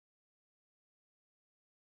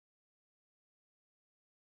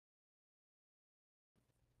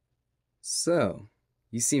So,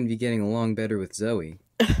 you seem to be getting along better with Zoe.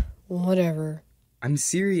 Whatever. I'm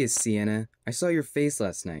serious, Sienna. I saw your face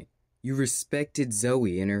last night. You respected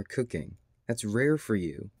Zoe in her cooking. That's rare for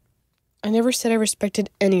you. I never said I respected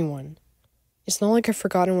anyone. It's not like I've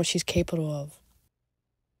forgotten what she's capable of.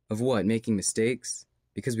 Of what, making mistakes?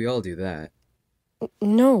 Because we all do that.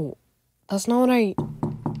 No, that's not what I...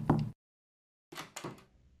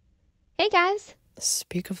 Hey guys!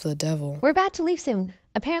 Speak of the devil. We're about to leave soon.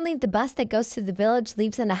 Apparently the bus that goes to the village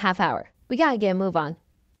leaves in a half hour. We gotta get a move on.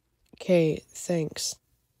 Okay, thanks.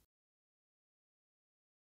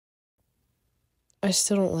 I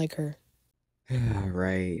still don't like her.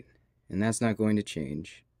 Right. And that's not going to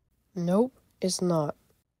change. Nope, it's not.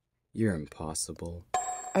 You're impossible.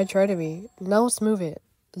 I try to be. Now let's move it.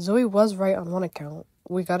 Zoe was right on one account.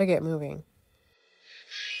 We gotta get moving.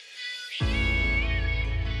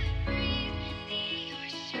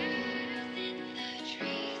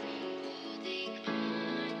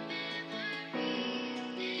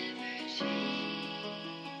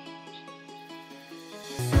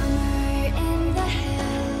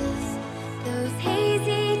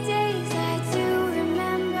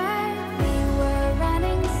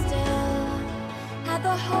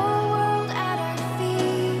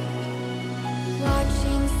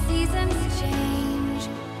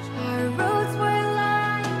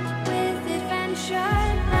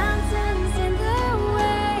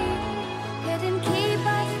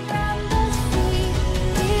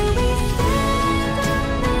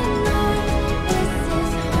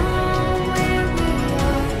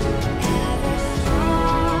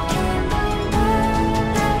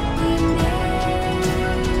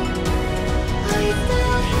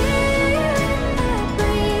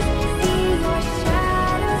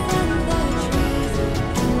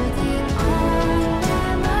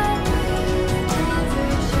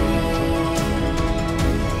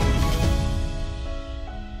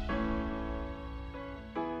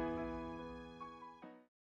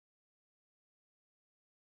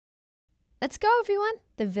 Let's go, everyone.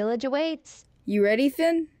 The village awaits. You ready,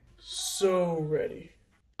 Finn? So ready.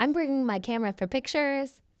 I'm bringing my camera for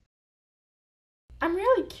pictures. I'm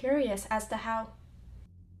really curious as to how...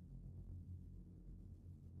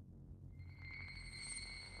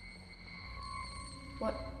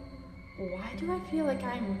 What? Why do I feel like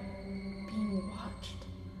I'm being watched?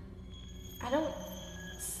 I don't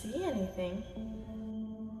see anything.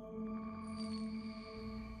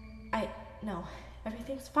 No,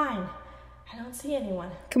 everything's fine. I don't see anyone.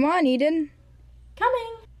 Come on, Eden.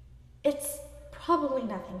 Coming! It's probably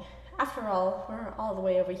nothing. After all, we're all the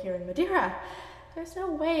way over here in Madeira. There's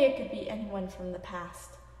no way it could be anyone from the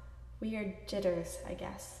past. Weird jitters, I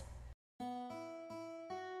guess.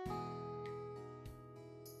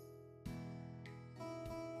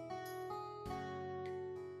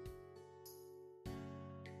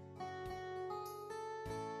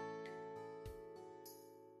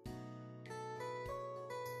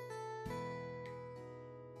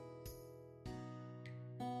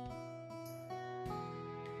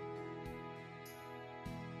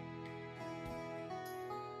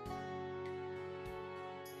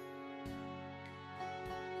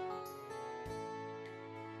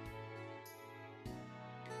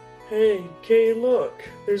 Hey, Kay, look.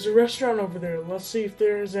 There's a restaurant over there. Let's see if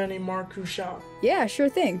there's any markucha. Yeah, sure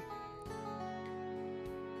thing.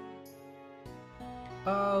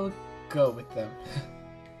 I'll go with them.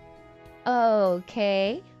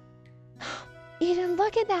 Okay. Eden,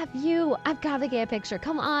 look at that view. I've got to get a picture.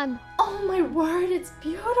 Come on. Oh my word, it's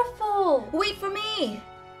beautiful! Wait for me!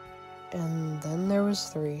 And then there was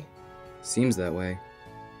 3. Seems that way.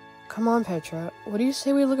 Come on, Petra. What do you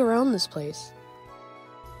say we look around this place?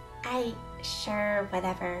 Sure,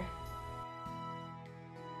 whatever.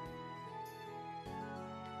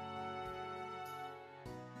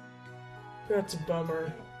 That's a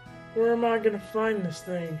bummer. Where am I gonna find this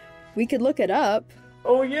thing? We could look it up.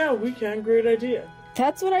 Oh yeah, we can. Great idea.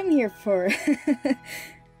 That's what I'm here for.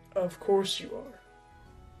 Of course you are.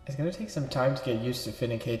 It's gonna take some time to get used to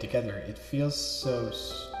Finn and Kay together. It feels so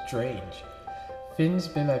strange. Finn's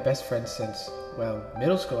been my best friend since, well,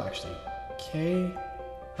 middle school actually. Kay,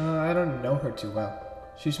 I don't know her too well.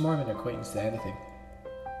 She's more of an acquaintance than anything.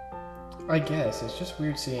 I guess it's just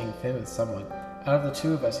weird seeing Finn with someone. Out of the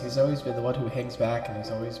two of us, he's always been the one who hangs back and has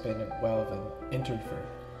always been, well, of an introvert.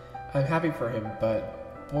 I'm happy for him,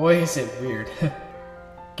 but boy is it weird.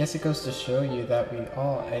 Guess it goes to show you that we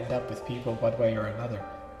all end up with people one way or another.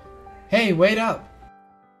 Hey, wait up!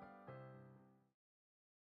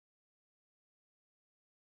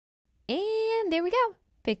 And there we go.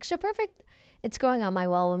 Picture perfect. It's going on my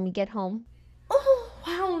wall when we get home. Oh,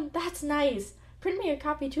 wow, that's nice. Print me a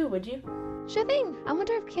copy too, would you? Sure thing. I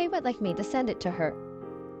wonder if Kay would like me to send it to her.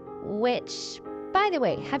 Which, by the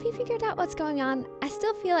way, have you figured out what's going on? I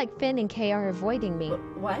still feel like Finn and Kay are avoiding me.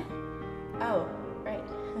 What? Oh, right.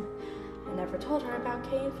 I never told her about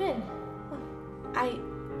Kay and Finn. I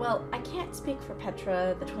can't speak for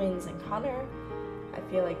Petra, the twins, and Connor. I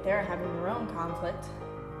feel like they're having their own conflict.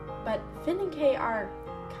 But Finn and Kay are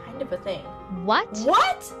kind of a thing. What?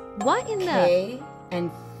 What? What in the... Kay and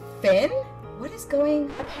Finn? What is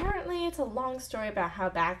going... Apparently, it's a long story about how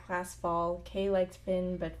back last fall, Kay liked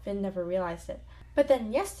Finn, but Finn never realized it. But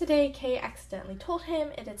then yesterday, Kay accidentally told him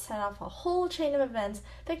it had set off a whole chain of events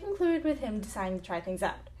that concluded with him deciding to try things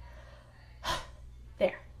out.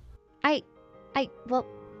 There. Well,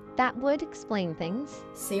 that would explain things.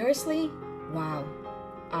 Seriously? Wow.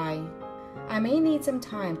 I may need some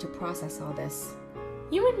time to process all this.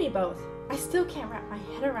 You and me both. I still can't wrap my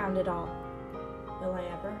head around it all. Will I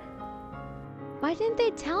ever? Why didn't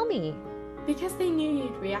they tell me? Because they knew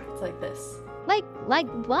you'd react like this. Like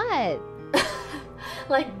what?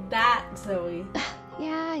 Like that, Zoe.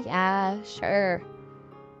 Yeah, sure.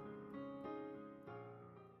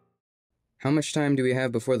 How much time do we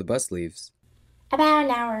have before the bus leaves? About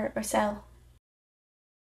an hour or so.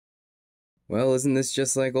 Well, isn't this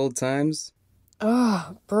just like old times?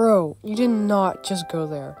 Bro, you did not just go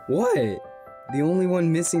there. What? The only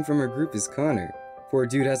one missing from our group is Connor. Poor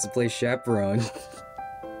dude has to play chaperone.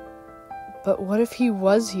 But what if he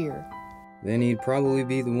was here? Then he'd probably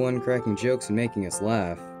be the one cracking jokes and making us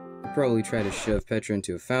laugh. He'd probably try to shove Petra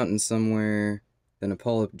into a fountain somewhere, then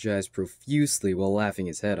apologize profusely while laughing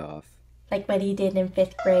his head off. Like what he did in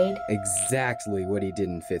 5th grade. Exactly what he did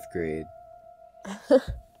in 5th grade.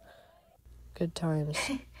 Good times.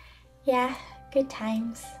 Yeah, good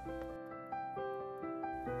times.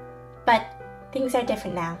 But things are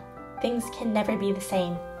different now. Things can never be the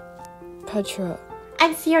same. Petra.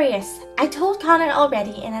 I'm serious. I told Connor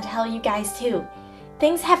already, and I'll tell you guys too.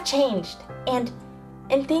 Things have changed, and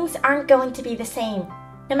things aren't going to be the same.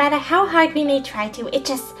 No matter how hard we may try to, it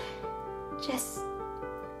just...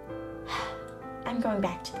 I'm going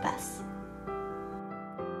back to the bus.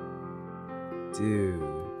 Dude.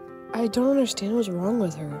 I don't understand what's wrong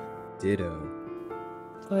with her. Ditto.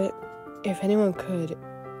 But if anyone could,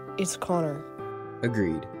 it's Connor.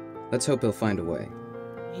 Agreed. Let's hope he'll find a way.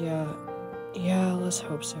 Yeah, let's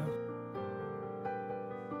hope so.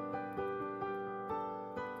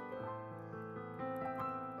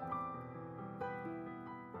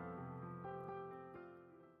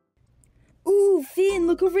 Ooh, Finn,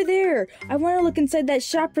 look over there. I want to look inside that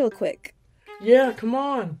shop real quick. Yeah, come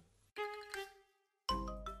on.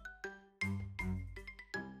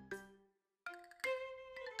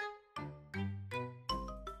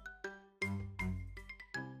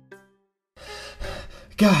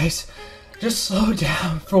 Guys, just slow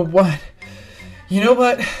down for one. You know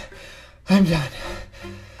what? I'm done.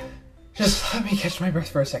 Just let me catch my breath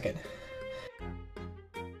for a second.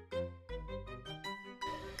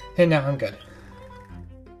 And now I'm good.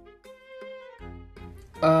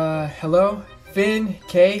 Hello? Finn,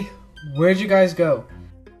 Kay, where'd you guys go?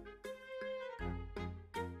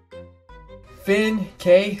 Finn,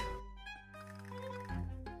 Kay?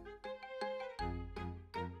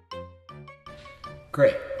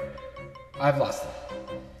 Great. I've lost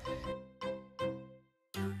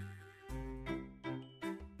them.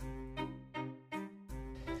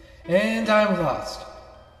 And I'm lost.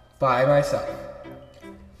 By myself.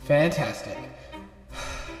 Fantastic.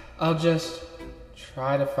 I'll just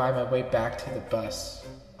try to find my way back to the bus.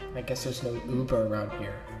 I guess there's no Uber around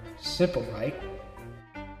here. Simple, right?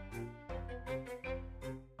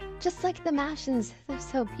 Just like the mountains, they're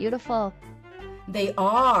so beautiful. They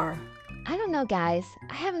are. I don't know, guys.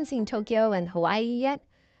 I haven't seen Tokyo and Hawaii yet,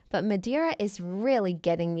 but Madeira is really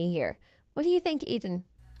getting me here. What do you think, Eden?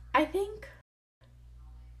 I think...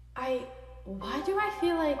 Why do I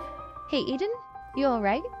feel like... Hey, Eden? You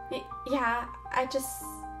alright? Yeah, I just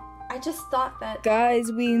thought that...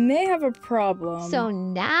 Guys, we may have a problem. So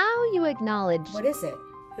now you acknowledge... What is it?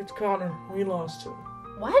 It's Connor. We lost him.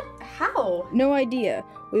 What? How? No idea.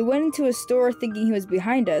 We went into a store thinking he was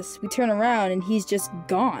behind us. We turn around and he's just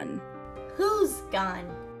gone. Who's gone?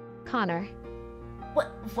 Connor.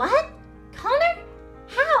 What? Connor?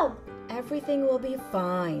 How? Everything will be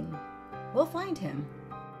fine. We'll find him.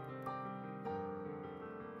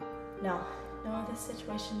 No, this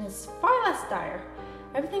situation is far less dire.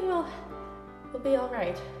 Everything will be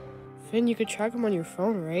alright. Finn, you could track him on your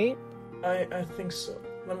phone, right? I think so.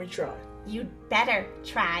 Let me try. You'd better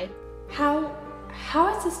try. How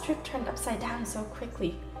has this trip turned upside down so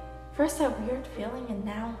quickly? First that weird feeling and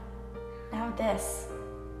now this.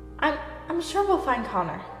 I'm sure we'll find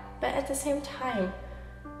Connor, but at the same time,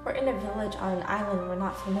 we're in a village on an island we're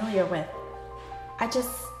not familiar with. I just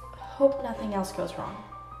hope nothing else goes wrong.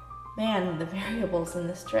 Man, the variables in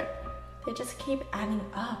this trip, they just keep adding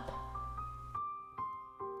up.